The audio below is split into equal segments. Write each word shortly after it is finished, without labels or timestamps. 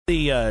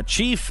The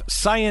chief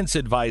science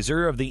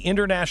advisor of the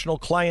International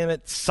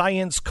Climate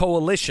Science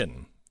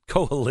Coalition.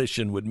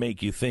 Coalition would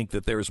make you think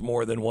that there's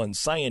more than one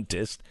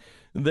scientist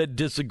that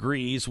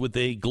disagrees with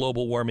the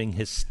global warming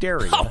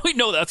hysteria. Oh, we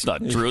know that's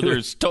not true.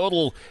 There's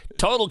total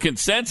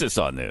consensus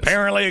on this.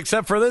 Apparently,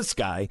 except for this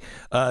guy,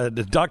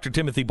 Dr.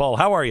 Timothy Ball.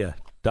 How are you,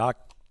 Doc?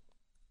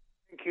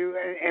 Thank you.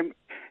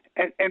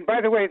 And by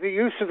the way, the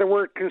use of the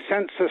word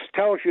consensus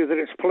tells you that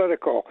it's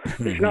political.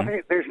 There's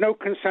nothing. There's no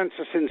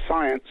consensus in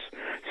science,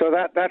 so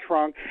that's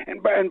wrong.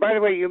 And by the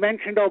way, you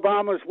mentioned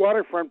Obama's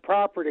waterfront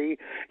property.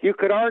 You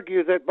could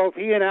argue that both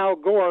he and Al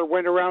Gore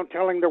went around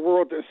telling the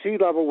world that sea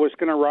level was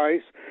going to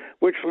rise,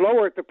 which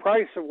lowered the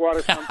price of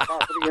waterfront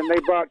property, and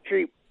they bought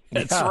cheap.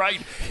 That's right.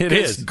 It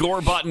is.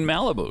 Gore bought in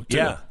Malibu,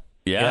 too.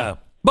 Yeah.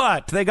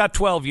 But they got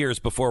 12 years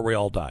before we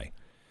all die.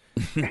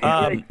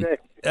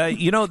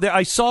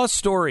 I saw a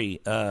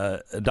story,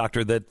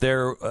 Doctor,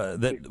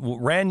 that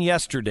ran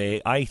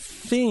yesterday, I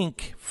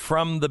think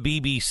from the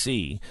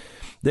BBC,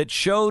 that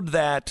showed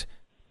that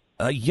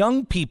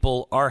young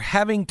people are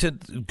having to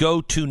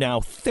go to now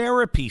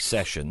therapy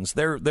sessions.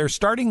 They're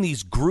starting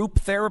these group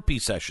therapy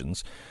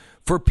sessions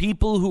for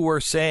people who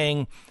are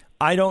saying,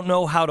 I don't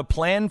know how to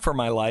plan for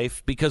my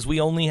life because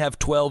we only have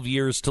 12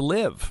 years to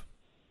live.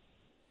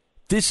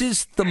 This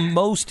is the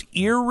most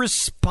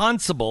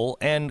irresponsible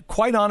and,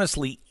 quite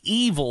honestly,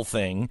 evil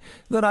thing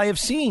that I have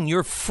seen.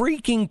 You're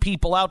freaking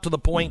people out to the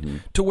point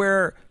to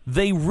where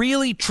they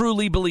really,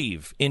 truly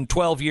believe in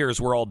 12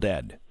 years we're all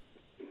dead.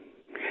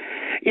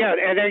 Yeah,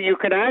 and then you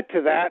can add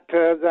to that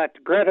that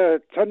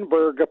Greta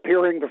Thunberg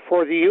appearing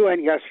before the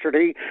UN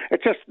yesterday.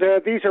 It's just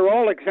these are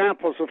all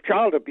examples of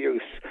child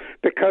abuse,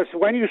 because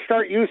when you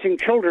start using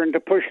children to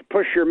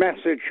push your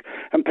message,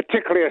 and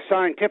particularly a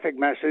scientific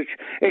message,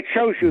 it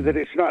shows you that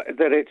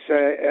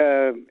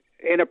it's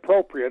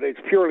inappropriate.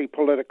 It's purely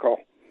political.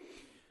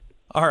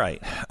 All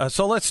right,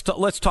 so let's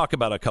talk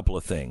about a couple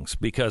of things,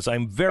 because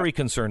I'm very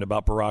concerned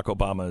about Barack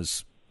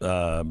Obama's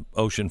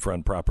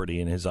oceanfront property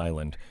in his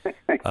island.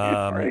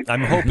 Right.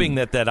 I'm hoping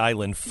that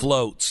island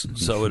floats,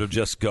 so it'll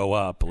just go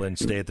up and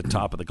stay at the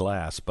top of the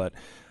glass. But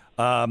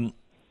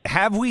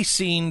have we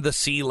seen the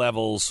sea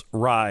levels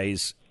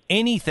rise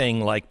anything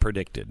like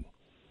predicted?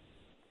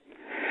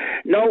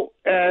 No,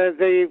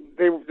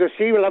 the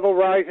sea level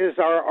rises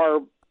are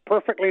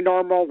perfectly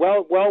normal,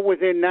 well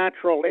within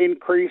natural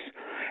increase.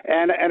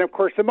 And of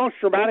course, the most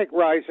dramatic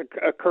rise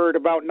occurred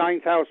about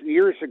 9,000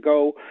 years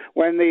ago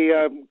when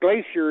the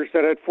glaciers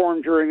that had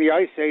formed during the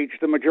Ice Age,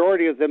 the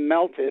majority of them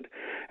melted.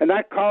 And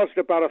that caused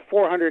about a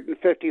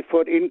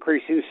 450-foot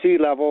increase in sea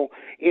level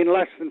in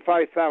less than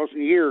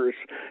 5,000 years.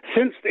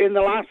 Since in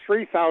the last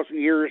 3,000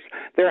 years,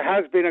 there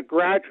has been a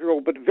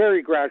gradual, but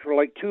very gradual,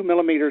 like 2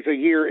 millimeters a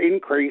year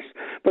increase.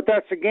 But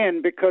that's,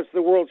 again, because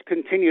the world's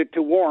continued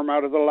to warm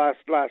out of the last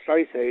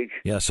Ice Age.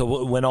 Yeah,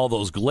 so when all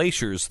those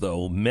glaciers,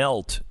 though,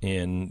 melt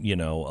in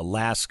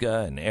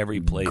Alaska and every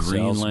place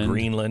else,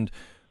 Greenland,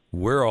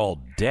 we're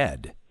all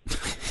dead.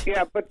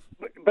 Yeah, but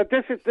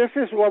this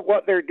is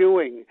what they're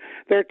doing.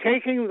 They're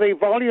taking the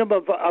volume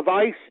of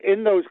ice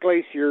in those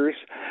glaciers,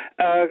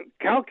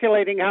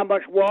 calculating how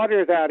much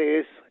water that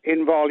is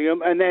in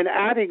volume, and then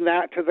adding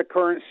that to the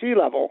current sea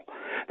level.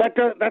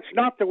 That's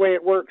not the way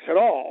it works at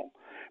all.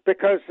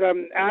 Because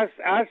as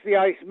the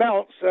ice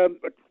melts,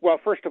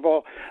 first of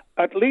all,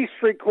 at least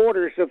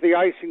 3/4 of the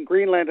ice in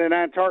Greenland and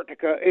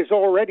Antarctica is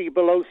already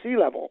below sea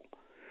level.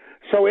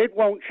 So it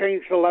won't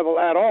change the level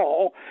at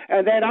all.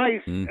 And then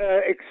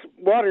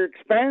water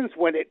expands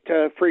when it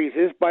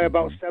freezes by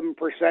about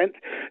 7%.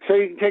 So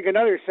you can take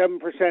another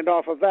 7%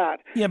 off of that.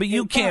 Yeah, but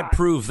you can't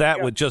prove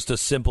that with just a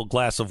simple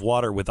glass of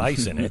water with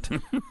ice in it.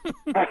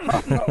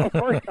 Of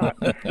course not.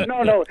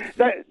 No.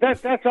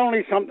 That's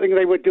only something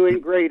they would do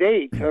in grade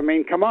 8. I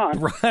mean, come on.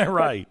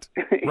 Right.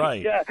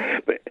 Yeah,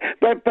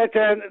 but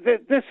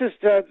this is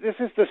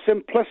the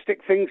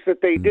simplistic things that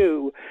they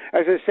do.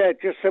 As I said,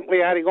 just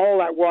simply adding all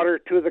that water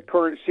to the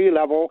current sea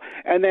level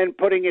and then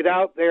putting it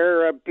out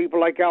there.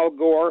 People like Al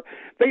Gore,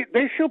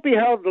 they should be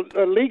held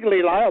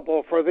legally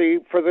liable for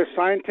the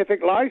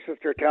scientific lies that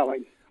they're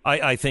telling.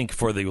 I think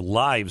for the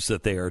lives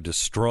that they are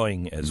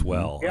destroying as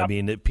well. Yep. I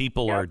mean,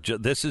 people are.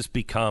 This has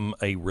become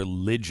a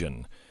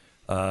religion,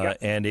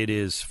 and it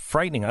is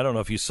frightening. I don't know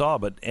if you saw,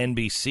 but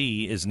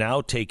NBC is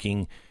now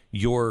taking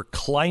your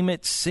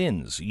climate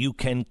sins. You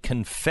can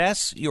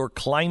confess your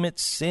climate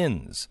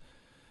sins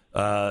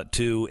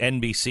to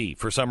NBC.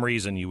 For some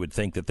reason, you would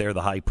think that they're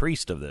the high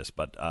priest of this,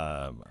 but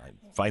I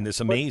find this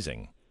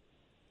amazing.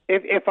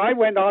 If I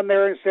went on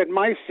there and said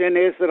my sin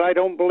is that I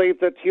don't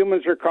believe that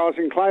humans are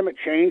causing climate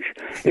change,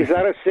 is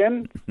that a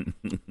sin?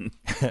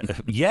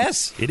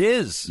 Yes, it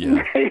is.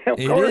 Yeah. It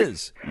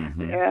is.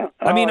 Mm-hmm. Yeah.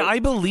 I mean, I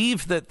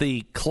believe that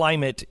the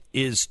climate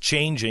is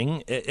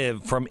changing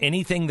from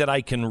anything that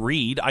I can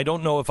read. I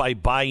don't know if I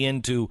buy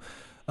into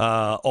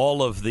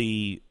all of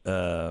the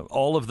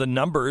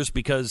numbers,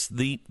 because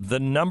the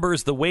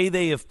numbers, the way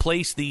they have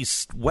placed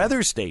these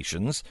weather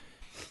stations,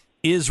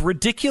 is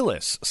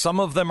ridiculous. Some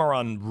of them are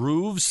on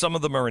roofs. Some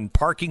of them are in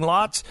parking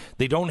lots.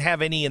 They don't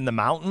have any in the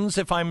mountains,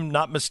 if I'm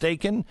not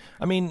mistaken.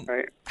 I mean,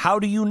 Right. How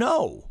do you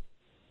know?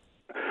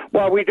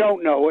 Well, we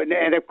don't know,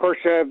 and of course,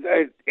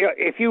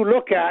 if you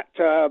look at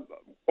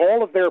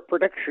all of their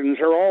predictions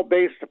are all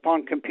based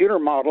upon computer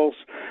models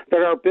that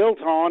are built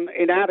on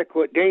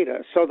inadequate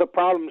data. So the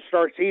problem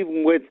starts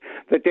even with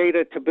the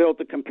data to build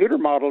the computer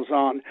models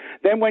on.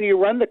 Then when you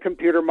run the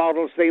computer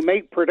models, they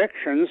make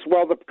predictions.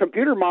 Well, the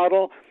computer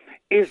model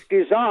is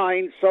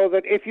designed so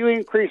that if you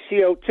increase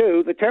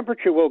CO2, the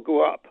temperature will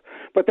go up.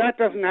 But that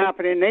doesn't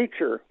happen in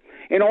nature.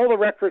 In all the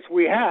records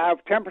we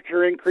have,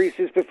 temperature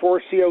increases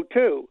before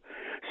CO2.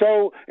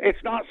 So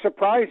it's not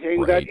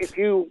surprising that if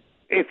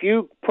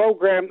you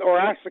program or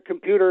ask the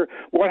computer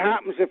what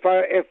happens if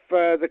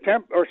the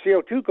temp or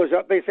CO2 goes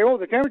up, they say, oh,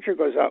 the temperature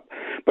goes up.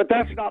 But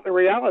that's not the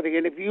reality.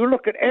 And if you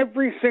look at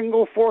every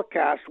single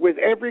forecast with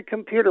every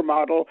computer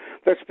model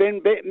that's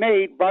been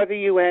made by the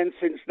UN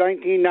since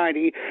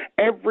 1990,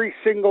 every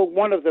single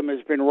one of them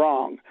has been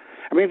wrong.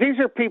 I mean, these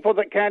are people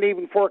that can't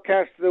even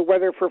forecast the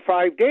weather for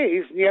 5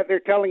 days, and yet they're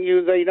telling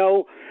you they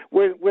know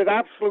with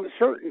absolute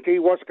certainty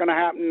what's going to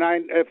happen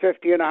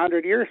 50 and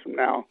 100 years from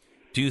now.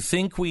 Do you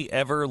think we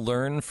ever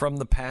learn from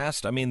the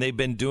past? I mean, they've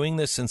been doing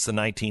this since the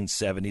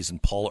 1970s,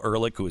 and Paul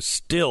Ehrlich, who is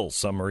still,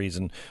 some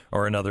reason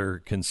or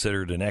another,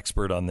 considered an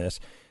expert on this,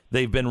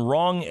 they've been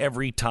wrong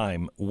every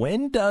time.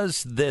 When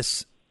does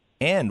this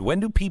end?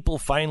 When do people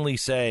finally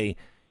say,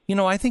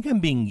 I think I'm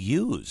being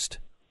used?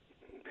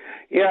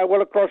 Yeah,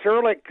 well, of course,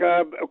 Ehrlich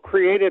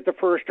created the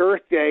first Earth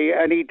Day,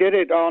 and he did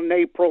it on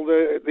April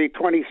the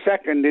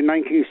 22nd in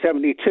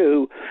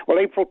 1972. Well,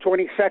 April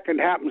 22nd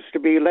happens to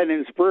be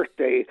Lenin's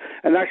birthday,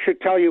 and that should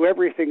tell you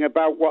everything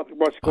about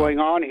what's going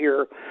on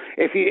here.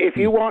 If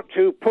you want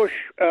to push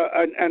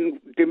and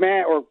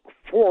demand or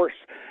force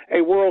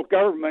a world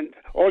government,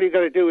 all you got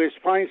to do is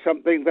find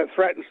something that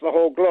threatens the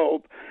whole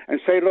globe and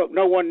say, look,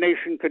 no one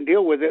nation can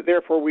deal with it,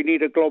 therefore we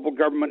need a global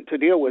government to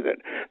deal with it.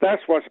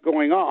 That's what's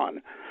going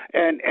on.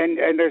 And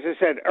as I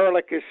said,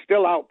 Ehrlich is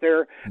still out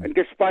there, and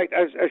despite,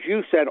 as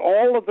you said,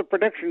 all of the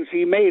predictions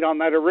he made on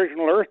that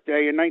original Earth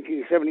Day in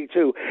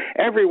 1972,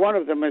 every one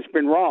of them has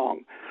been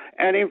wrong.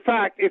 And in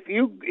fact, if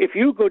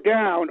you go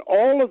down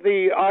all of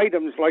the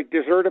items like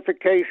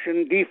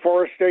desertification,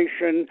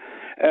 deforestation,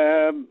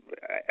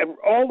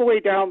 all the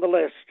way down the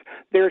list,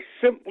 there's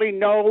simply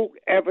no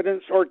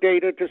evidence or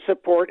data to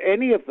support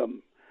any of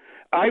them.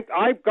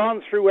 I've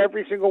gone through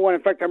every single one.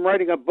 In fact, I'm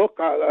writing a book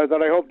that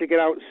I hope to get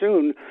out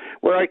soon,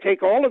 where I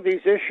take all of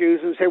these issues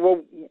and say,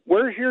 well,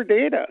 where's your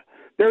data?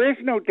 There is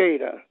no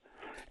data.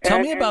 Tell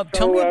me about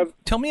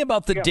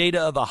the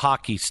data of the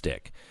hockey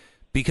stick,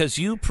 because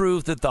you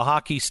proved that the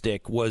hockey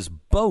stick was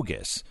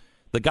bogus.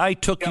 The guy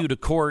took you to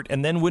court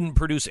and then wouldn't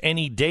produce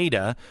any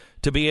data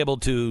to be able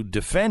to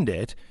defend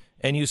it.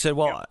 And you said,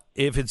 well,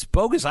 if it's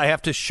bogus, I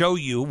have to show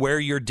you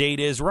where your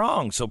data is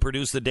wrong. So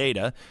produce the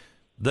data.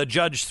 The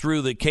judge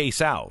threw the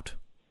case out.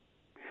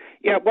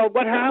 Yeah, well,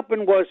 what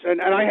happened was,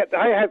 and I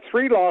had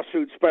 3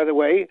 lawsuits, by the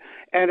way,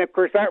 and of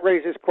course that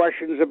raises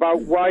questions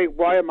about why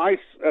am I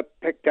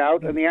picked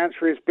out, and the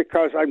answer is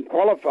because I'm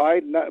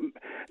qualified. And,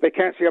 they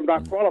can't say I'm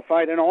not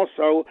qualified, and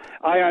also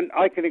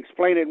I can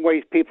explain it in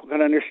ways people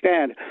can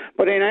understand.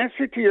 But in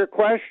answer to your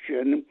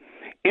question,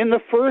 in the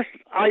first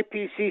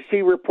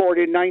IPCC report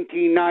in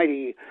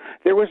 1990,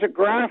 there was a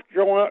graph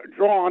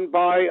drawn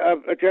by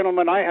a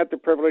gentleman I had the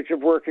privilege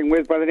of working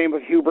with by the name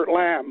of Hubert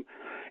Lamb.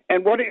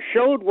 And what it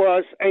showed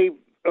was a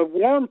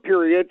warm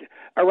period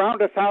around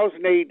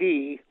 1000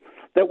 AD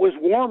that was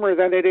warmer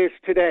than it is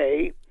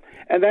today.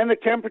 And then the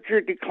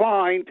temperature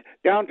declined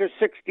down to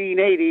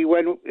 1680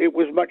 when it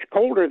was much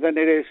colder than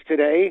it is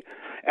today.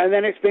 And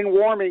then it's been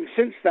warming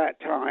since that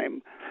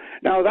time.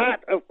 Now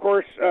that, of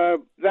course,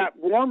 that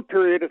warm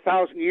period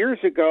 1,000 years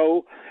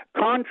ago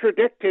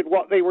contradicted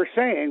what they were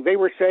saying. They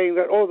were saying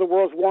that, the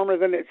world's warmer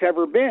than it's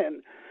ever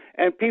been.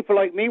 And people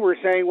like me were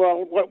saying,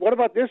 well, what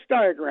about this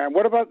diagram?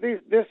 What about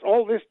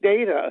all this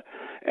data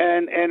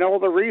and all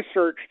the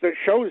research that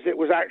shows it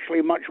was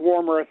actually much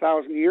warmer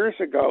 1,000 years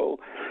ago?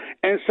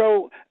 And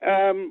so,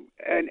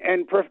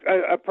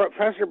 a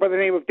professor by the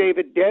name of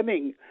David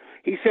Deming,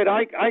 he said,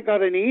 I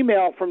got an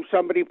email from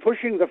somebody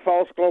pushing the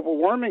false global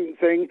warming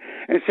thing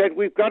and said,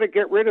 we've got to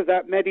get rid of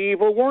that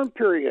medieval warm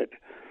period.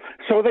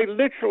 So they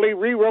literally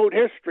rewrote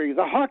history.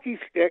 The hockey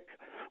stick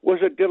was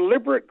a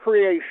deliberate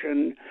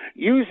creation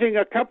using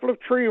a couple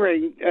of tree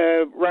ring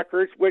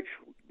records, which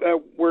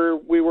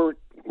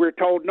we're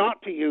told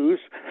not to use,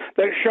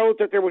 that showed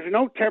that there was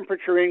no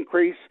temperature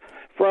increase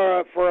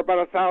for about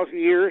 1,000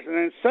 years, and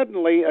then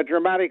suddenly a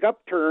dramatic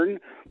upturn,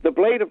 the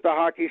blade of the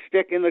hockey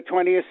stick in the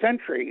 20th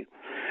century.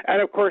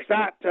 And of course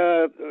that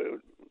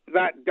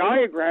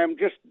diagram,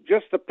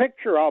 just the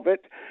picture of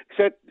it,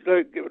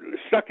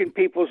 stuck in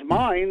people's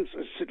minds,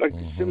 like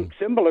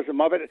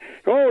symbolism of it.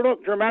 Oh,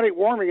 look, dramatic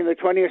warming in the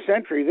 20th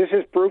century. This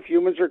is proof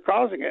humans are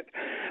causing it.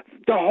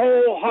 The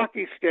whole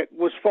hockey stick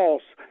was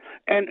false.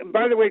 And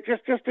by the way,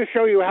 just to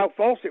show you how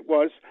false it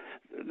was,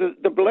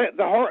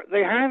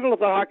 the handle of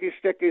the hockey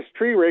stick is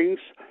tree rings.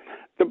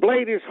 The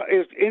blade is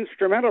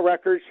instrumental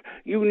records.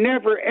 You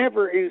never,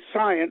 ever in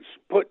science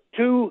put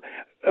two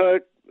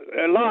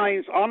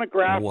lines on a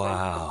graph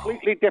from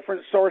completely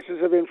different sources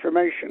of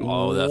information.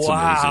 Oh, that's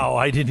amazing. Wow,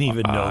 I didn't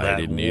even know that. I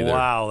didn't either.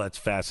 Wow, that's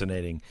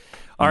fascinating.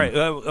 All right,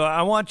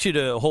 I want you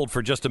to hold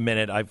for just a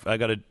minute. I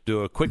got to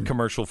do a quick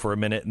commercial for a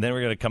minute, and then we're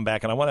going to come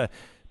back, and I want to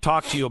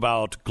talk to you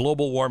about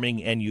global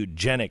warming and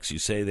eugenics. You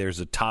say there's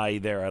a tie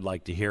there. I'd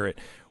like to hear it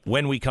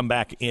when we come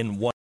back in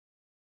one.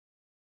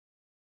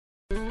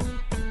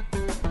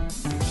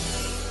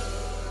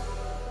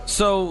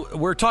 So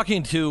we're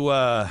talking to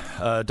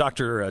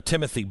Dr.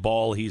 Timothy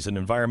Ball. He's an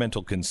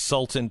environmental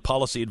consultant,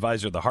 policy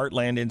advisor at the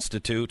Heartland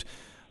Institute,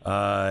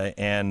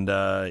 and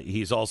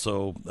he's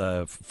also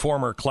a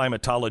former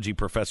climatology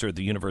professor at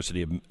the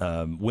University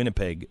of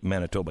Winnipeg,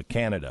 Manitoba,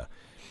 Canada.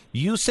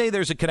 You say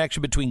there's a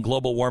connection between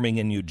global warming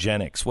and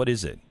eugenics. What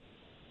is it?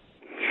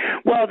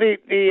 Well,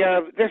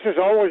 this has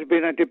always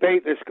been a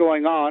debate that's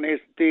going on, is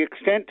the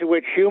extent to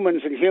which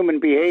humans and human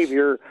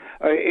behavior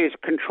is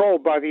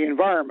controlled by the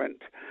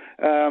environment.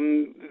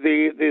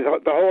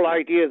 The whole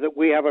idea that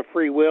we have a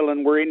free will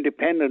and we're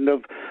independent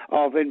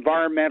of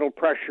environmental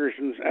pressures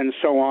and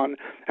so on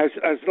has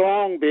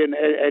long been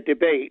a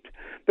debate.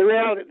 The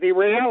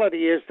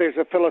reality is there's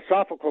a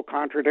philosophical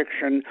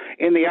contradiction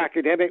in the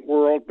academic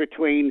world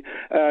between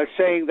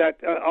saying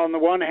that on the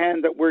one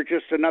hand that we're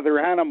just another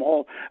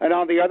animal, and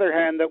on the other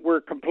hand that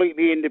we're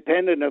completely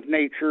independent of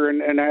nature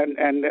and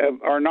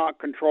are not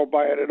controlled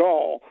by it at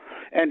all.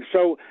 And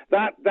so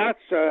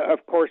that's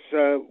of course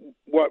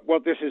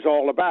what this is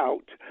all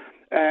about,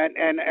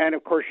 and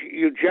of course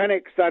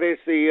eugenics. That is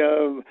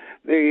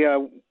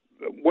the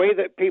way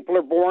that people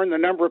are born, the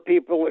number of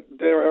people,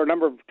 or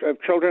number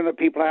of children that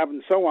people have,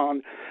 and so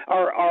on,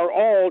 are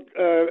all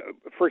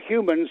for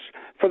humans,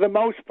 for the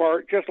most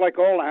part, just like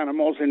all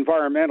animals,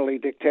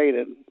 environmentally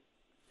dictated.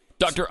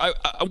 Doctor, I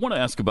want to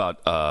ask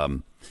about.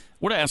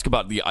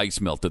 The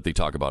ice melt that they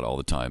talk about all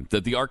the time.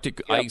 That the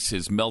Arctic ice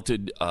has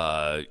melted,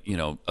 a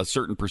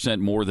certain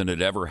percent more than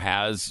it ever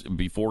has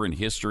before in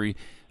history.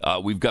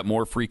 We've got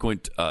more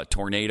frequent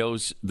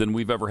tornadoes than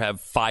we've ever had,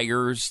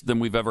 fires than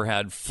we've ever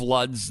had,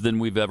 floods than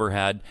we've ever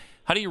had.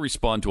 How do you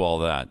respond to all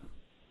that?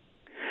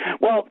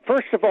 Well,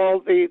 first of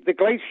all, the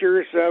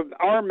glaciers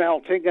are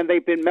melting, and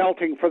they've been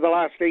melting for the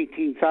last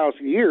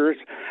 18,000 years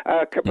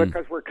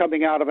because we're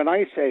coming out of an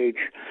ice age.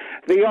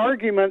 The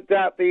argument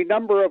that the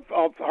number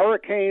of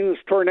hurricanes,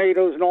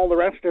 tornadoes, and all the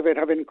rest of it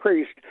have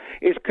increased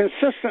is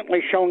consistently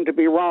shown to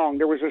be wrong.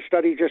 There was a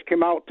study just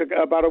came out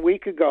about a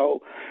week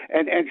ago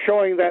and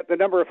showing that the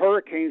number of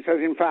hurricanes has,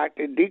 in fact,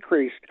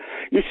 decreased.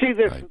 You see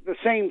this the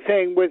same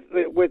thing with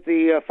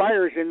the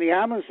fires in the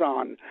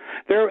Amazon.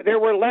 There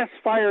were less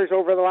fires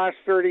over the last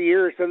 30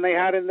 years than they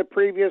had in the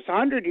previous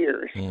 100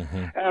 years.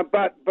 Mm-hmm.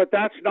 But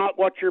that's not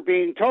what you're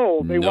being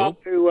told. They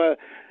want to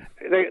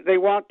they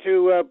want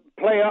to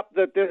play up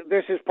that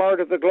this is part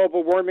of the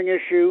global warming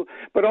issue,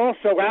 but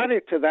also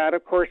added to that,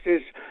 of course,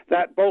 is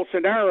that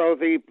Bolsonaro,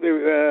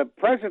 the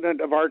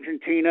president of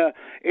Argentina,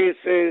 is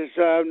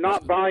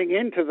not buying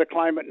into the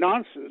climate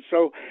nonsense.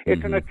 So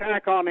it's an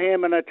attack on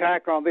him, an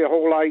attack on the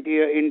whole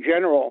idea in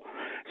general.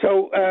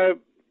 So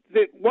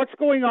what's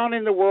going on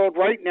in the world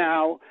right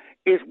now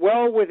is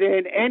well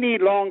within any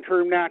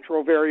long-term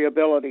natural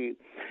variability.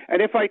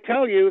 And if I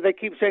tell you, they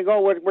keep saying,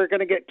 oh, we're going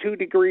to get 2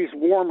 degrees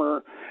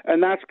warmer,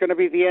 and that's going to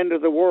be the end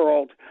of the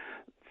world.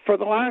 For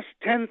the last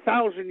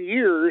 10,000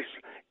 years,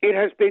 it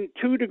has been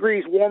 2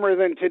 degrees warmer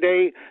than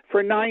today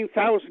for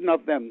 9,000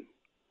 of them.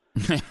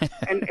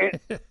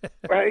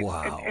 Right?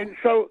 Wow. And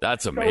so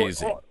that's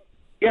amazing.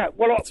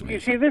 You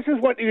see, this is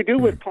what you do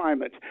with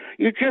climate.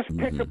 You just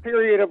pick a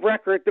period of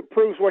record that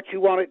proves what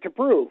you want it to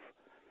prove.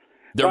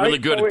 They're really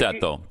good at that,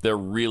 though. They're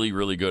really,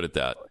 really good at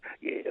that.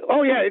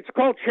 Oh yeah, it's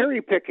called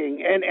cherry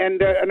picking,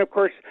 and of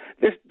course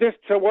this.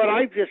 So what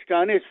I've just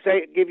done is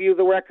give you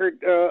the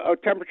record, a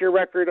temperature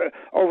record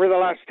over the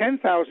last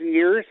 10,000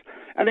 years,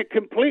 and it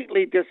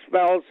completely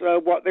dispels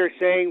what they're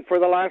saying for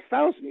the last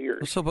 1,000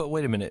 years. So, but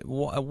wait a minute.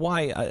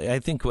 Why? I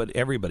think what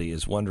everybody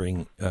is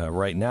wondering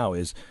right now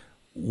is,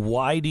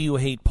 why do you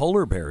hate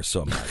polar bears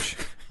so much?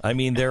 I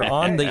mean, they're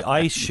on the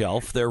ice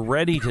shelf. They're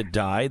ready to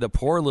die. The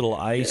poor little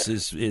ice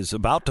is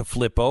about to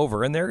flip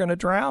over, and they're going to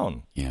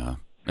drown. Yeah.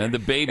 And the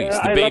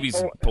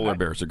babies, polar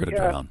bears are going to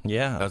drown.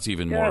 Yeah. That's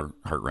even more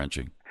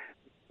heart-wrenching.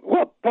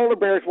 Well, polar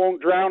bears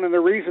won't drown, and the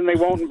reason they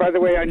won't, and by the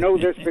way, I know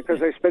this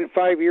because I spent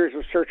 5 years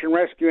of search and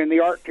rescue in the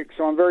Arctic,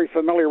 so I'm very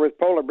familiar with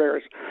polar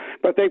bears.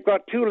 But they've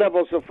got 2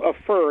 levels of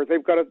fur.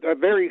 They've got a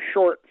very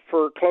short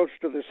fur close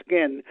to the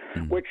skin,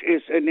 which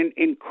is an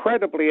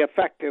incredibly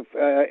effective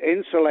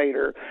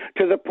insulator,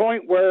 to the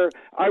point where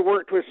I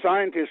worked with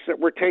scientists that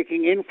were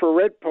taking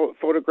infrared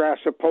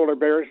photographs of polar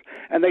bears,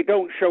 and they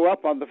don't show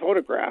up on the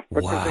photograph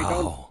because they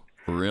don't.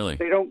 Really?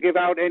 They don't give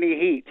out any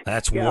heat.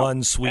 That's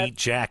one sweet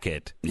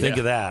jacket. Think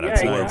of that. A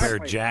polar bear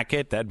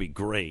jacket. That'd be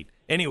great.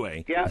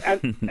 Anyway. Yeah,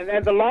 and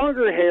then the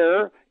longer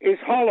hair is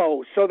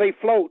hollow, so they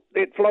float.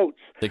 It floats.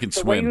 They can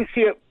so swim. When you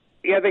see it,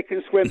 Yeah, they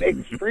can swim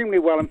extremely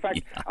well. In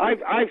fact,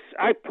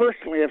 I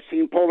personally have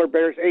seen polar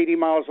bears 80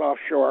 miles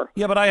offshore.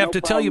 Yeah, but I have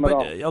to tell you,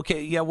 problem but at all.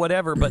 okay, yeah,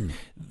 whatever. But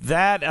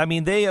that, I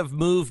mean, they have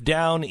moved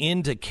down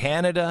into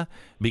Canada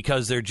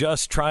because they're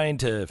just trying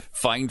to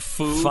Find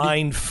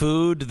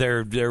food.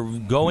 They're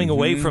going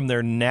away from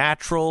their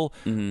natural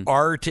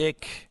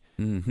Arctic,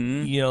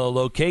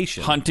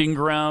 location. Hunting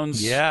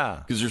grounds.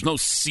 Yeah. Because there's no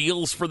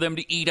seals for them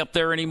to eat up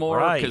there anymore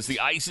because the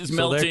ice is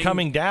melting. So they're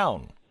coming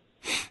down.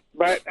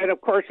 And of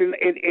course,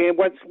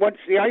 once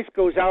the ice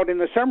goes out in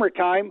the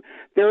summertime,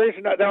 there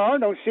are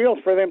no seals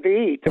for them to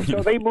eat.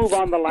 So they move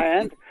on the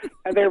land,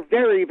 and they're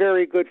very,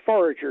 very good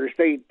foragers.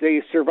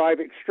 They survive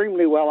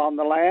extremely well on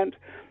the land,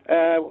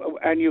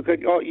 and you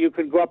could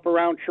go up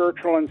around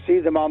Churchill and see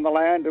them on the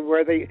land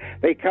where they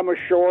come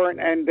ashore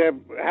and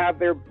have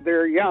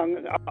their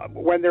young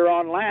when they're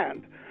on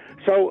land.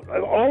 So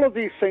all of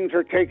these things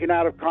are taken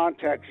out of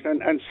context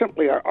and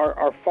simply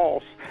are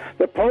false.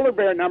 The polar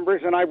bear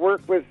numbers, and I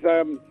work with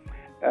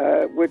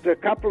a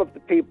couple of the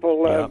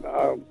people.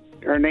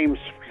 Her name's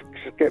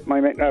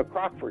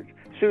Crockford,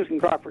 Susan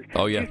Crockford.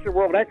 Oh yeah, she's the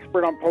world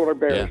expert on polar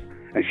bears,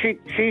 and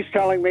she's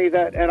telling me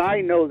that, and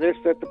I know this,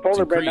 that the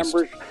polar bear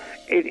numbers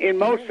in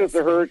most of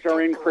the herds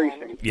are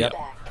increasing. Yep.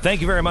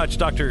 Thank you very much,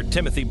 Dr.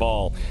 Timothy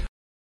Ball.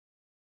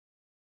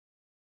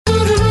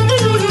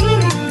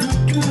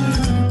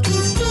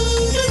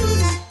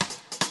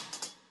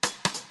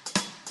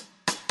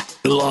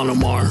 Ilhan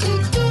Omar.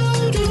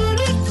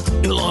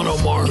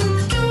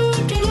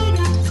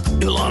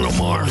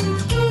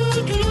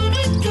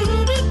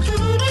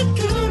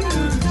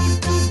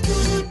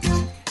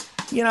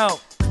 You know,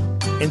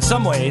 in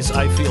some ways,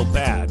 I feel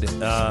bad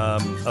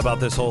about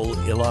this whole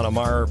Ilhan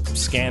Omar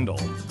scandal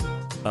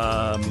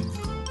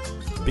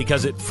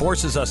because it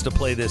forces us to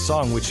play this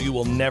song, which you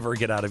will never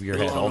get out of your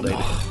head all day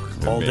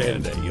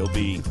today.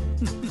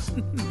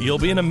 You'll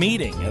be in a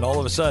meeting, and all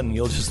of a sudden,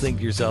 you'll just think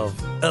to yourself,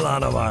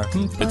 Ilhan Omar.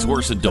 It's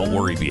worse than Don't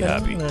Worry, Be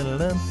Happy.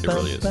 It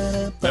really is.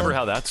 Remember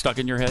how that stuck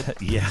in your head?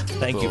 Yeah,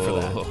 thank you for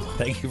that.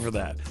 Thank you for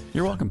that.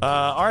 You're welcome.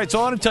 All right, so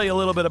I want to tell you a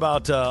little bit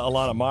about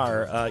Ilhan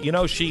Omar.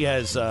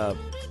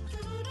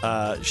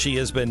 She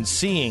has been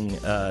seeing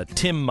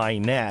Tim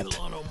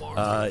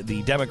Mynett,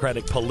 the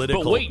Democratic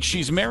political... But wait,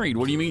 she's married.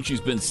 What do you mean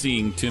she's been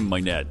seeing Tim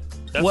Mynett?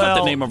 That's not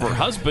the name of her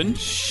husband.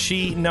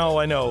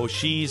 I know.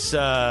 She's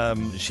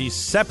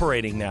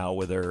separating now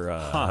with her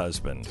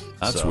husband.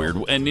 That's weird.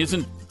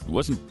 And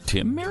wasn't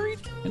Tim married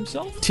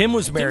himself? Tim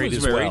was married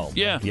as well.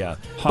 Yeah.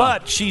 Huh.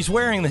 But she's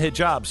wearing the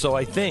hijab, so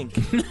I think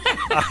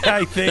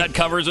that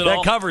covers it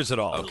all. That covers it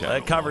all. Okay.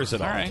 That covers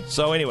it all. All right.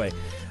 So anyway,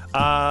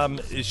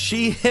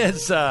 she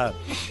is.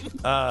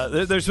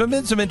 There's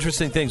been some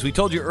interesting things. We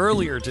told you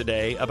earlier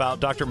today about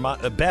Dr.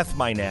 Beth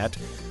Mynett,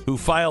 who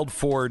filed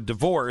for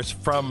divorce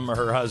from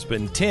her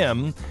husband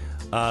Tim,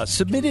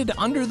 submitted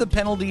under the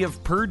penalty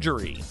of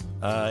perjury,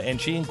 and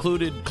she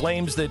included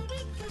claims that,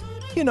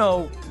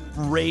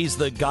 raise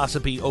the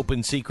gossipy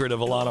open secret of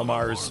Ilhan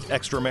Omar's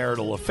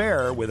extramarital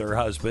affair with her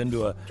husband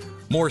to a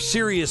more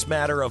serious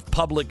matter of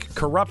public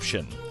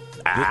corruption.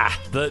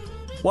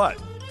 What?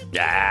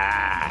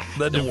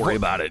 Don't worry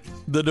about it.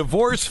 The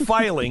divorce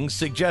filing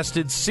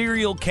suggested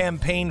serial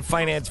campaign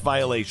finance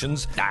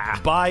violations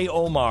by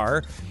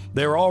Omar.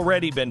 There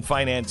already been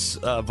finance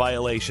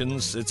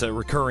violations. It's a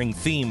recurring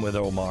theme with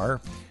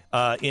Omar.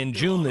 In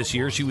June this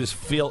year, she was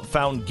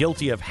found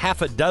guilty of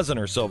half a dozen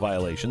or so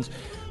violations.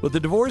 But the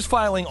divorce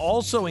filing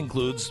also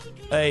includes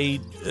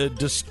a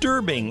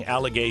disturbing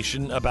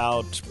allegation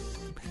about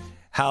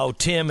how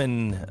Tim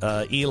and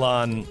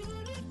Elon,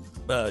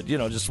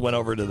 just went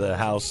over to the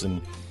house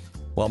and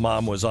while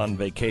mom was on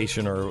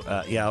vacation or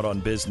out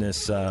on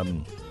business,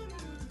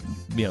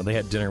 they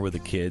had dinner with the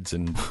kids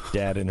and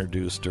dad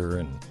introduced her,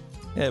 and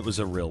it was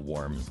a real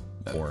warm.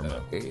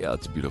 Yeah,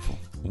 it's beautiful.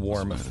 A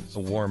warm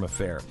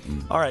affair.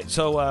 All right,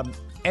 so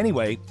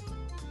anyway,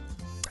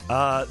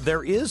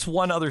 there is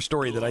one other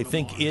story that I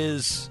think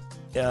is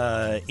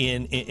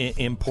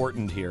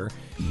important here,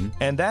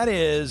 and that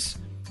is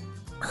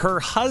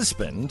her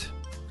husband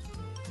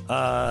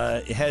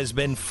has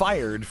been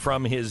fired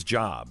from his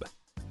job,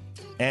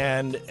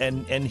 and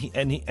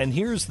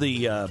here's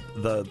the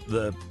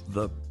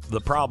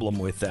problem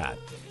with that.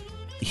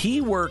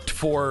 He worked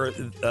for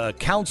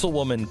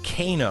Councilwoman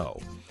Kano,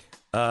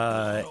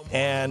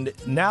 and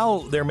now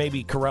there may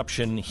be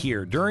corruption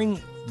here. During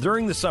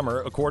the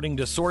summer, according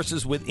to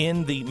sources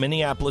within the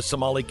Minneapolis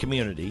Somali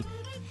community,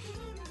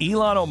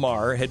 Ilhan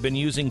Omar had been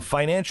using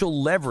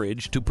financial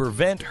leverage to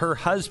prevent her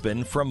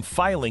husband from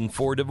filing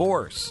for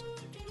divorce.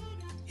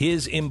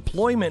 His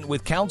employment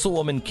with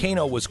Councilwoman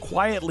Kano was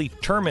quietly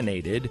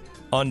terminated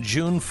on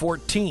June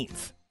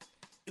 14th.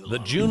 The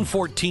June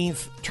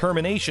 14th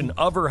termination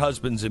of her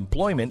husband's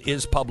employment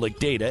is public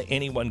data.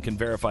 Anyone can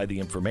verify the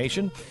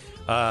information.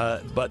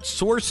 But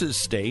sources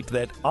state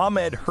that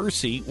Ahmed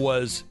Hersi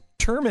was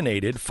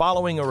terminated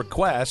following a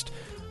request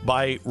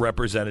by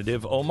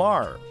Representative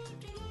Omar.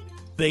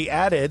 They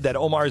added that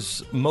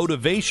Omar's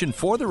motivation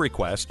for the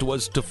request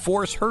was to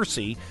force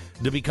Hersi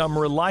to become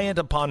reliant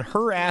upon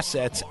her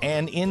assets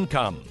and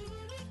income.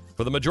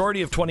 For the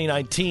majority of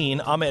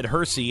 2019, Ahmed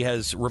Hirsi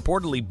has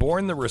reportedly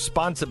borne the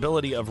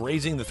responsibility of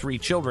raising the 3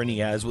 children he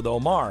has with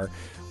Omar.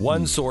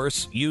 One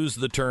source used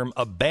the term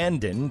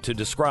abandon to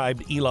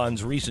describe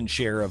Elon's recent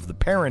share of the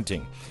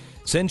parenting.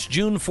 Since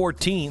June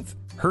 14th,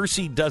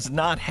 Hirsi does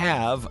not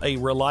have a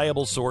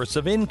reliable source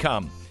of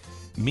income.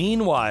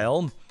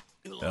 Meanwhile,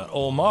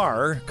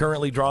 Omar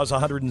currently draws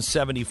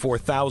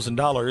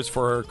 $174,000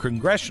 for her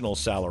congressional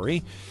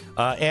salary,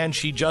 and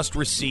she just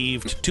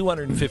received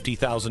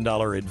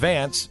 $250,000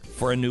 advance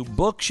for a new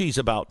book she's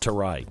about to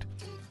write.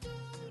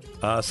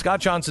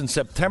 Scott Johnson's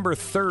September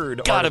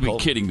 3rd Gotta article...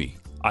 be kidding me.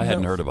 I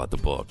hadn't heard about the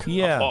book.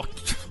 Yeah. Oh.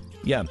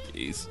 Yeah.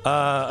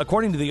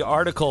 According to the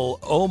article,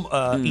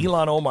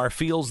 Elon Omar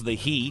feels the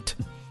heat.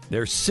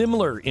 There's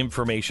similar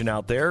information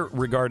out there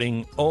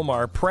regarding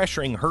Omar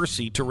pressuring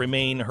Hirsi to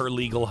remain her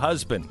legal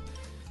husband.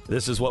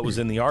 This is what was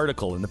in the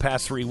article. In the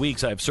past 3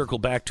 weeks, I have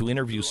circled back to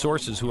interview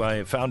sources who I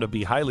have found to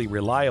be highly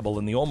reliable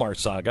in the Omar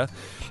saga.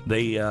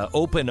 They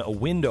open a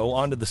window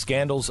onto the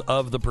scandals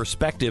of the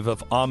perspective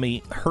of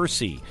Ami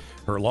Hirsi,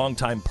 her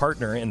longtime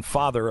partner and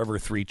father of her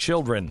 3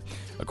 children.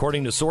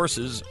 According to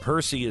sources,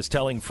 Hirsi is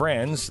telling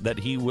friends that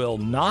he will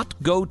not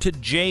go to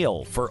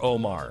jail for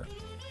Omar.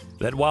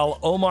 That while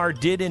Omar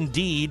did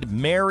indeed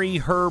marry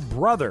her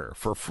brother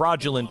for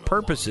fraudulent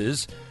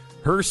purposes,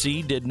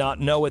 Hirsi did not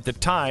know at the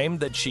time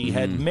that she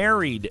had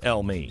married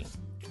Elmi.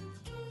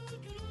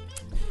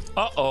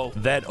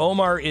 That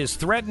Omar is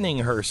threatening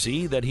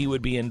Hirsi that he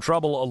would be in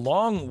trouble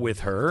along with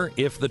her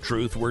if the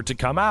truth were to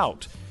come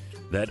out.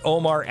 That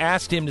Omar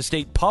asked him to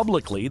state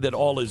publicly that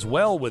all is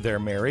well with their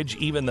marriage,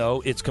 even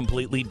though it's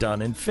completely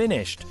done and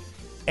finished.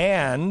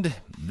 And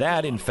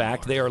that, in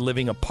fact, they are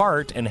living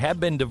apart and have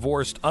been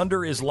divorced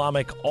under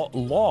Islamic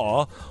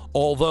law,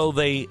 although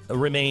they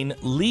remain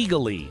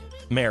legally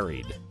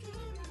married.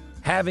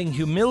 Having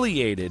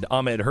humiliated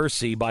Ahmed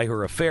Hirsi by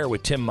her affair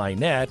with Tim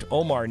Minette,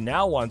 Omar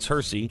now wants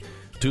Hirsi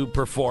to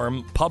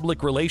perform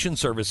public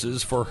relations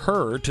services for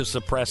her to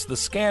suppress the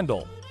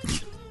scandal.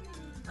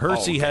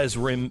 Hirsi has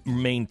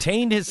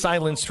maintained his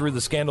silence through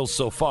the scandals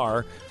so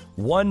far.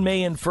 One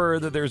may infer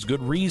that there's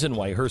good reason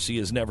why Hirsi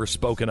has never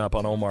spoken up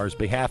on Omar's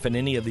behalf in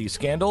any of these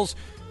scandals.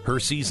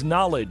 Hirsi's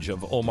knowledge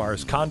of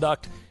Omar's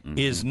conduct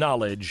is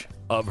knowledge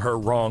of her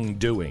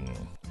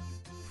wrongdoing.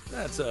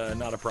 That's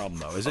not a problem,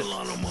 though, is it?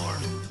 Omar.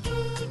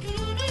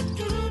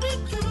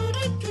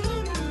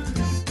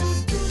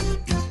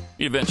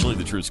 Eventually,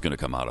 the truth's going to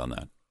come out on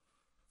that.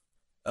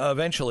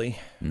 Eventually,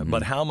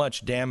 but how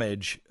much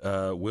damage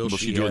will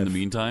she do in have- the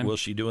meantime? Will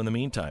she do in the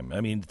meantime?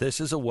 I mean, this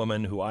is a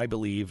woman who I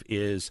believe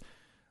is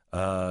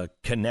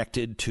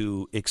connected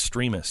to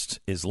extremists,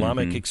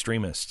 Islamic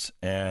extremists,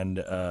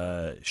 and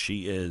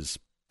she is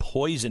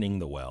poisoning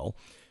the well.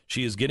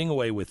 She is getting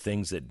away with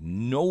things that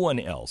no one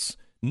else,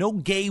 no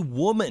gay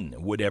woman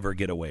would ever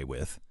get away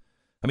with.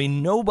 I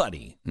mean,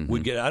 nobody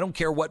would get. I don't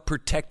care what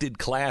protected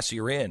class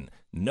you're in.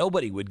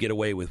 Nobody would get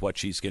away with what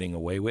she's getting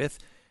away with.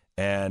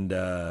 And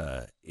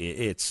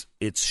it's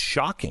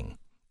shocking,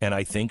 and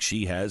I think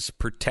she has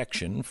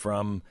protection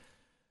from,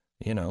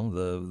 you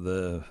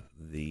know,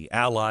 the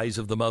allies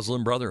of the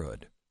Muslim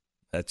Brotherhood.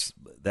 That's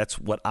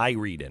what I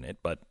read in it,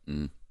 but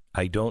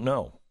I don't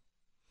know.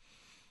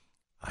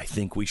 I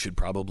think we should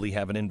probably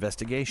have an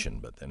investigation,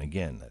 but then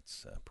again,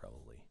 that's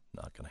probably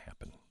not going to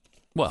happen.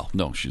 Well,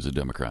 no, she's a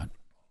Democrat.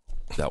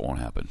 That won't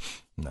happen.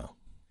 No.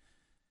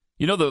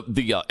 You know, the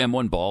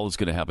M1 ball is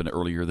going to happen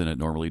earlier than it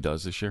normally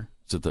does this year.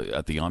 It's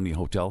at the Omni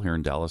Hotel here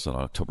in Dallas on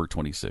October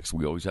 26th.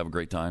 We always have a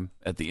great time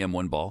at the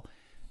M1 ball.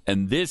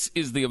 And this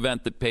is the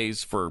event that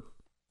pays for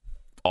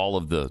all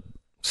of the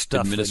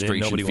Stuff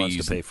administration that nobody fees wants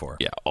to pay for.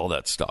 Yeah, all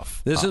that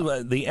stuff. This is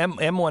the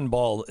M1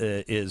 ball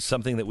is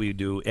something that we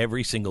do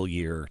every single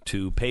year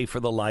to pay for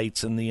the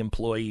lights and the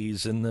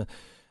employees and the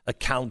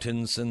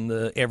accountants and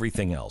the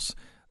everything else.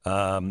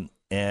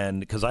 And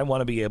because I want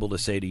to be able to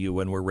say to you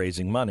when we're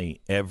raising money,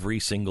 every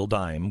single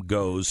dime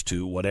goes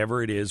to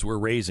whatever it is we're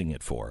raising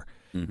it for.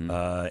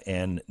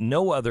 And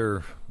no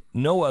other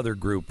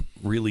group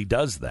really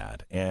does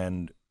that.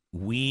 And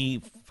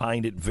we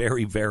find it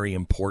very, very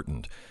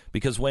important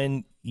because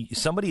when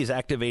somebody is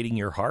activating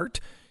your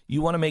heart,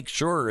 you want to make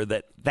sure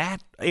that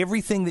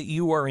everything that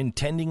you are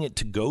intending it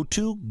to go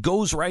to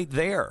goes right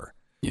there.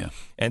 Yeah.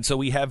 And so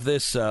we have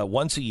this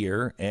once a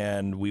year,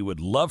 and we would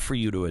love for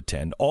you to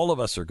attend. All of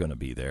us are going to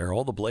be there.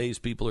 All the Blaze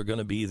people are going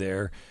to be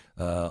there.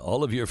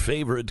 All of your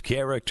favorite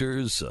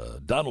characters,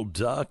 Donald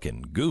Duck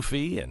and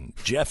Goofy and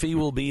Jeffy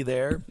will be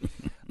there.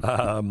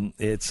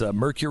 It's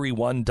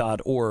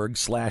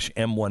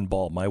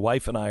mercury1.org/M1ball. My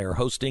wife and I are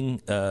hosting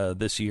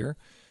this year,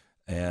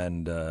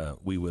 and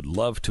we would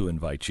love to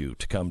invite you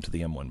to come to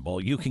the M1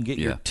 Ball. You can get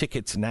your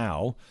tickets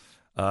now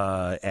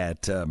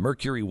at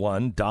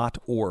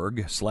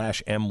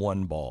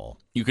mercury1.org/M1ball.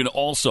 You can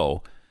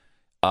also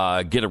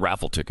get a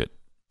raffle ticket.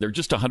 They're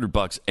just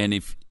 $100, and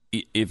if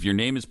your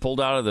name is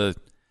pulled out of the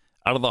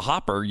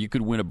hopper, you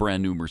could win a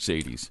brand new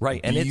Mercedes. Right,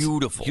 and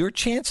beautiful. Your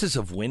chances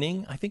of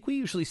winning, I think we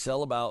usually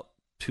sell about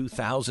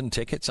 2,000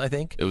 tickets, I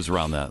think. It was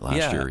around that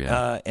last year,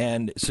 yeah.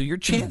 And so your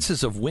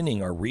chances of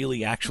winning are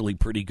really actually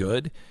pretty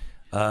good.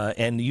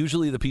 And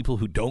usually the people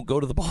who don't go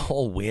to the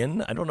ball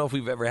win. I don't know if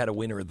we've ever had a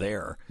winner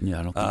there. Yeah,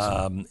 I don't think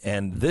so.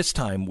 And this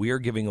time we are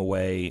giving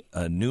away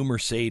a new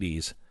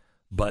Mercedes,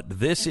 but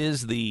this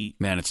is the...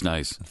 Man, it's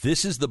nice.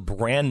 This is the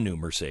brand new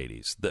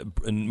Mercedes. The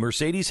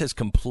Mercedes has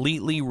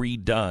completely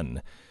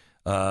redone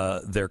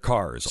their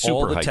cars.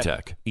 Super high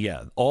tech.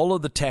 Yeah, all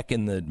of the tech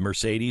in the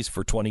Mercedes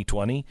for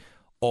 2020,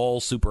 all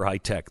super high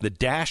tech. The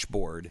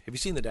dashboard, have you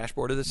seen the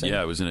dashboard of this thing?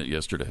 Yeah, I was in it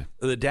yesterday.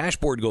 The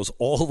dashboard goes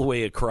all the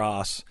way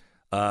across.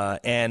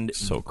 And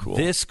so cool.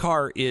 This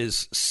car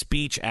is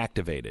speech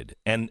activated,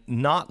 and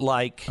not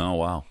like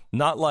call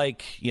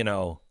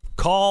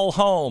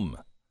home,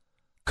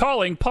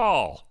 calling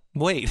Paul.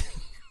 Wait,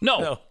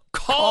 no.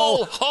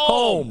 Call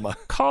home.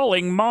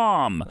 Calling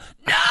mom.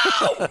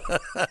 No.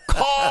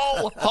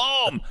 Call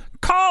home.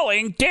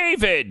 Calling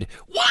David.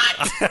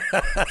 What?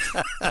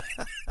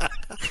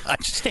 I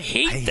just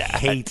hate that. I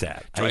hate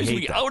that. Drives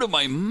me out of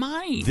my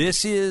mind.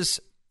 This is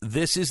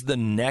the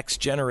next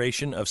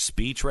generation of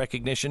speech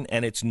recognition,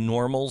 and it's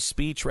normal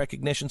speech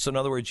recognition. So in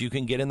other words, you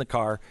can get in the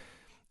car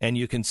and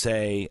you can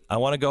say, I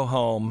want to go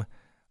home,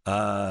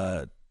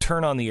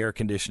 turn on the air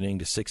conditioning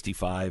to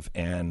 65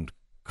 and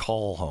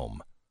call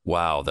home.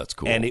 Wow, that's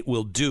cool. And it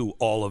will do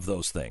all of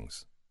those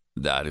things.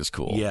 That is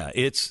cool. Yeah,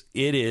 it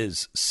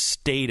is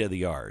state of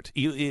the art.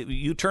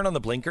 You turn on the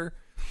blinker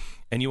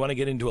and you want to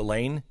get into a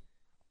lane,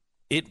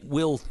 it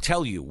will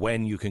tell you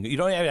when you can. You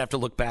don't even have to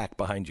look back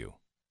behind you.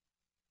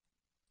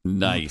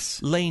 Nice.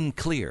 Lane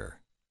clear.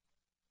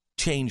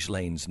 Change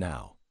lanes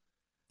now.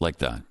 Like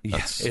that.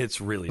 Yes,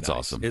 it's really nice. That's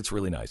awesome. It's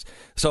really nice.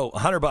 So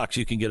 $100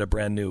 you can get a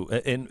brand new.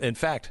 In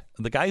fact,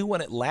 the guy who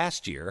won it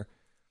last year,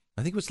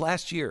 I think it was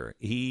last year,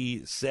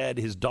 he said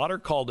his daughter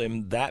called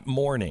him that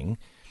morning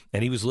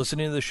and he was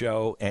listening to the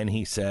show and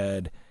he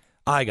said,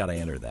 I got to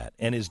enter that.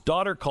 And his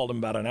daughter called him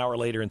about an hour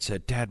later and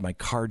said, Dad, my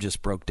car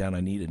just broke down.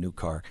 I need a new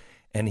car.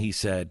 And he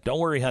said, don't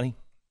worry, honey.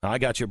 I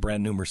got you a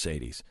brand new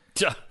Mercedes.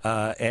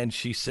 And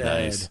she said,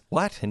 nice.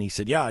 What? And he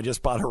said, yeah, I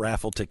just bought a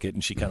raffle ticket.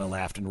 And she kind of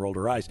laughed and rolled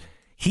her eyes.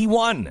 He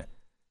won.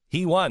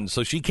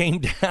 So she came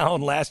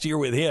down last year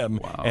with him,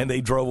 and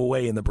they drove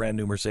away in the brand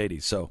new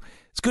Mercedes. So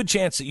it's a good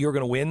chance that you're going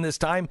to win this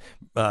time.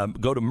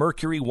 Go to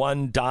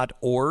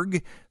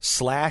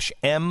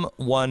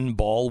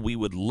mercury1.org/M1ball. We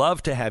would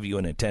love to have you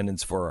in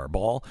attendance for our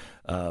ball,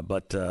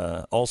 but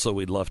also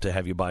we'd love to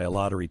have you buy a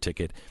lottery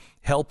ticket.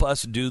 Help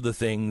us do the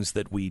things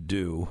that we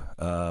do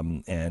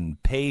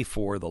and pay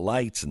for the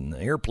lights and the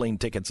airplane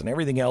tickets and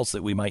everything else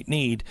that we might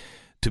need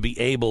to be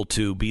able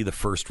to be the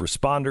first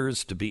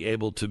responders, to be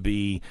able to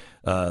be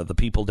the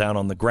people down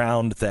on the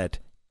ground that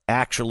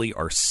actually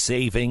are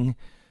saving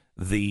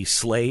the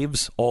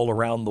slaves all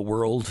around the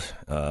world,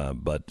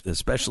 but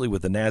especially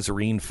with the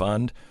Nazarene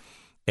Fund.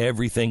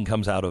 Everything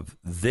comes out of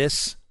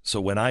this.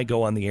 So when I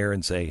go on the air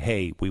and say,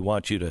 hey, we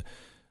want you to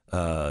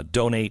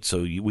donate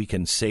so we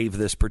can save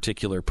this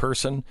particular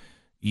person,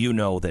 you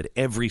know that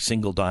every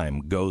single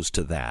dime goes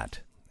to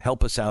that.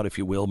 Help us out, if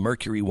you will,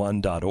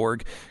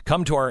 mercury1.org.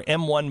 Come to our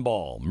M1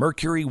 ball,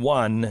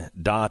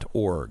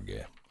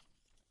 mercury1.org.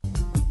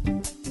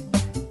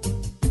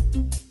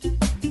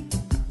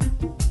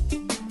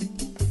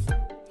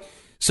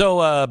 So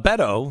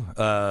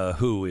Beto,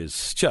 who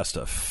is just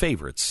a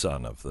favorite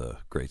son of the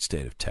great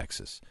state of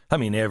Texas. I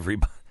mean,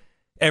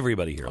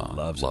 everybody here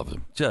loves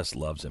him. Just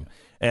loves him.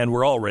 And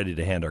we're all ready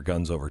to hand our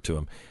guns over to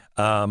him.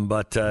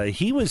 But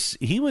he was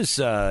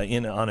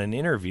on an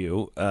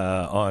interview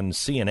on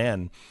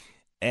CNN,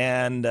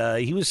 and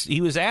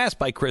he was asked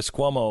by Chris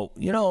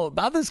Cuomo,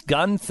 about this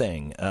gun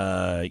thing.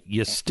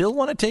 You still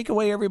want to take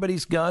away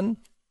everybody's gun?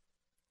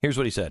 Here's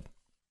what he said.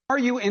 Are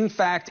you, in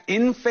fact,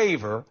 in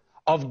favor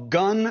of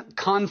gun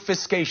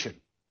confiscation?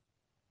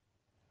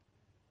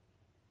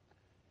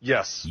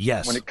 Yes.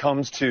 Yes. When it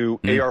comes to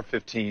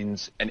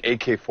AR-15s and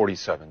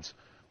AK-47s,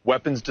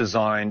 weapons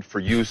designed for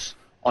use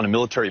on a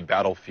military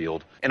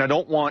battlefield. And I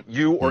don't want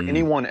you or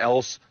anyone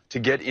else to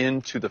get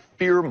into the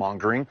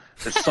fear-mongering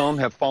that some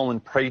have fallen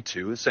prey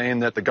to,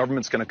 saying that the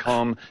government's going to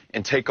come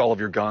and take all of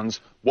your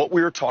guns. What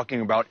we are talking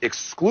about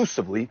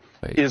exclusively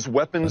is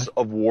weapons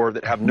of war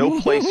that have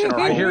no place in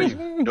our homes,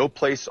 no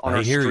place on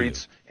our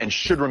streets, and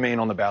should remain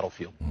on the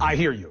battlefield. I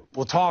hear you.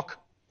 We'll talk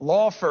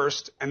law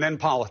first and then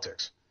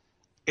politics.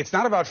 It's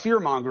not about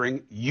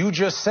fear-mongering. You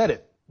just said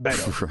it,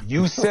 Beto.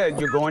 You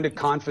said you're going to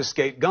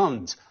confiscate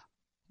guns.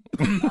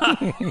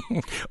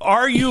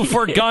 Are you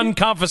for gun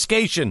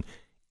confiscation?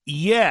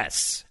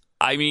 Yes.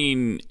 I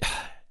mean,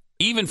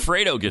 even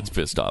Fredo gets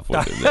pissed off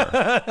with it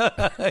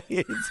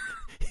there.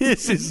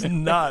 This is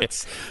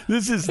nuts.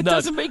 It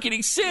doesn't make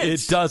any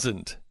sense. It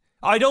doesn't.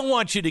 I don't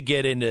want you to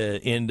get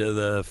into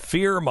the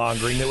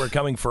fear-mongering that we're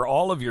coming for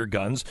all of your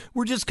guns.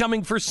 We're just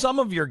coming for some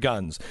of your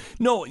guns.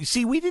 No,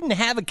 see, we didn't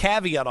have a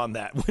caveat on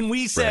that. When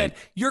we said,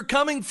 you're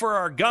coming for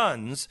our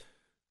guns,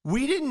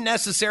 we didn't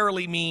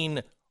necessarily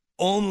mean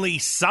only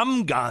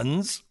some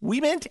guns. We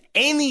meant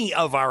any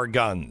of our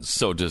guns.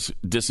 So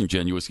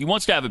disingenuous. He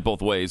wants to have it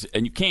both ways,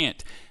 and you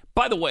can't.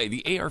 By the way,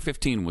 the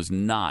AR-15 was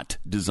not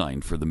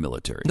designed for the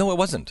military. No, it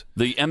wasn't.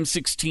 The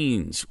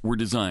M16s were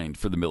designed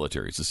for the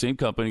military. It's the same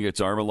company.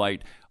 It's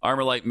Armalite.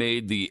 Armalite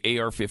made the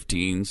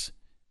AR-15s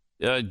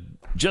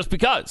just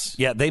because.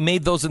 Yeah, they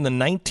made those in the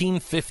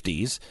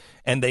 1950s,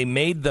 and they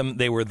made them.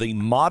 They were the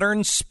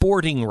modern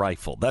sporting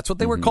rifle. That's what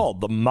they were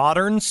called, the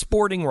modern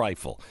sporting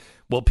rifle.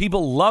 Well,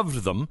 people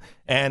loved them,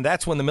 and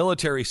that's when the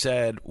military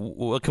said,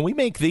 well, can we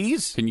make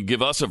these? Can you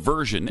give us a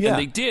version? Yeah, and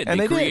they did. and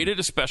they they created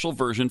a special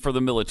version for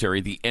the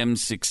military, the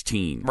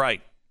M16.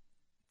 Right.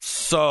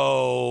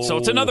 So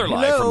it's another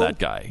lie from that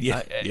guy.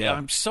 Yeah,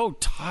 I'm so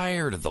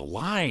tired of the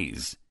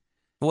lies.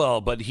 Well,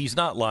 but he's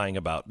not lying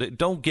about.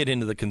 Don't get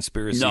into the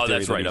conspiracy theory. No,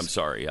 that's right. I'm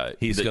sorry.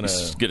 He's going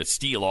to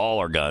steal all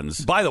our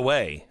guns. By the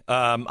way,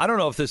 I don't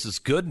know if this is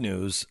good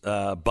news,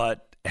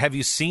 but have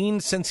you seen,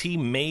 since he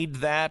made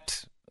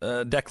that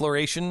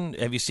declaration,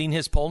 have you seen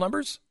his poll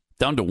numbers?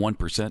 Down to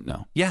 1%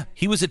 now. Yeah,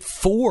 he was at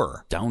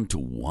 4. Down to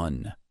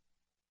 1.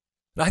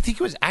 I think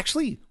he was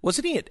actually,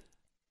 wasn't he at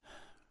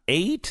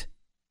 8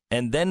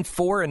 and then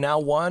 4 and now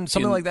 1,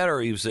 something like that,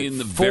 or he was at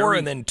 4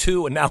 and then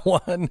 2 and now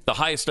 1. The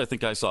highest I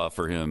think I saw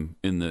for him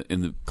in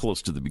the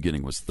close to the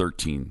beginning was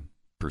 13%.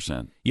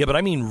 Yeah, but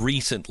I mean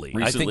recently.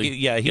 I think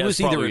he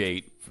was either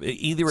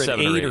at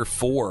 8 or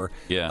 4.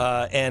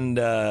 Yeah, and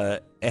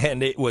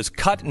it was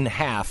cut in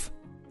half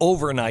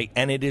overnight,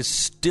 and it is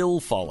still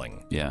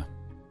falling. Yeah.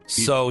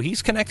 So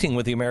he's connecting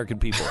with the American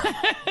people.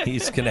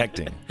 He's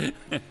connecting.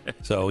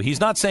 So he's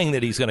not saying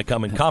that he's going to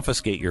come and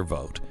confiscate your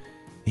vote.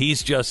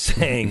 He's just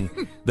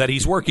saying that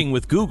he's working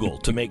with Google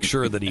to make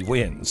sure that he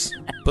wins.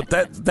 But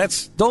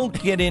that's don't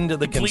get into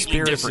the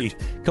conspiracy.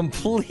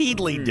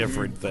 Completely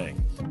different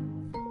thing.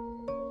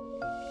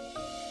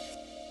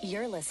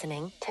 You're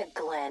listening to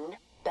Glenn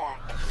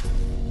Beck.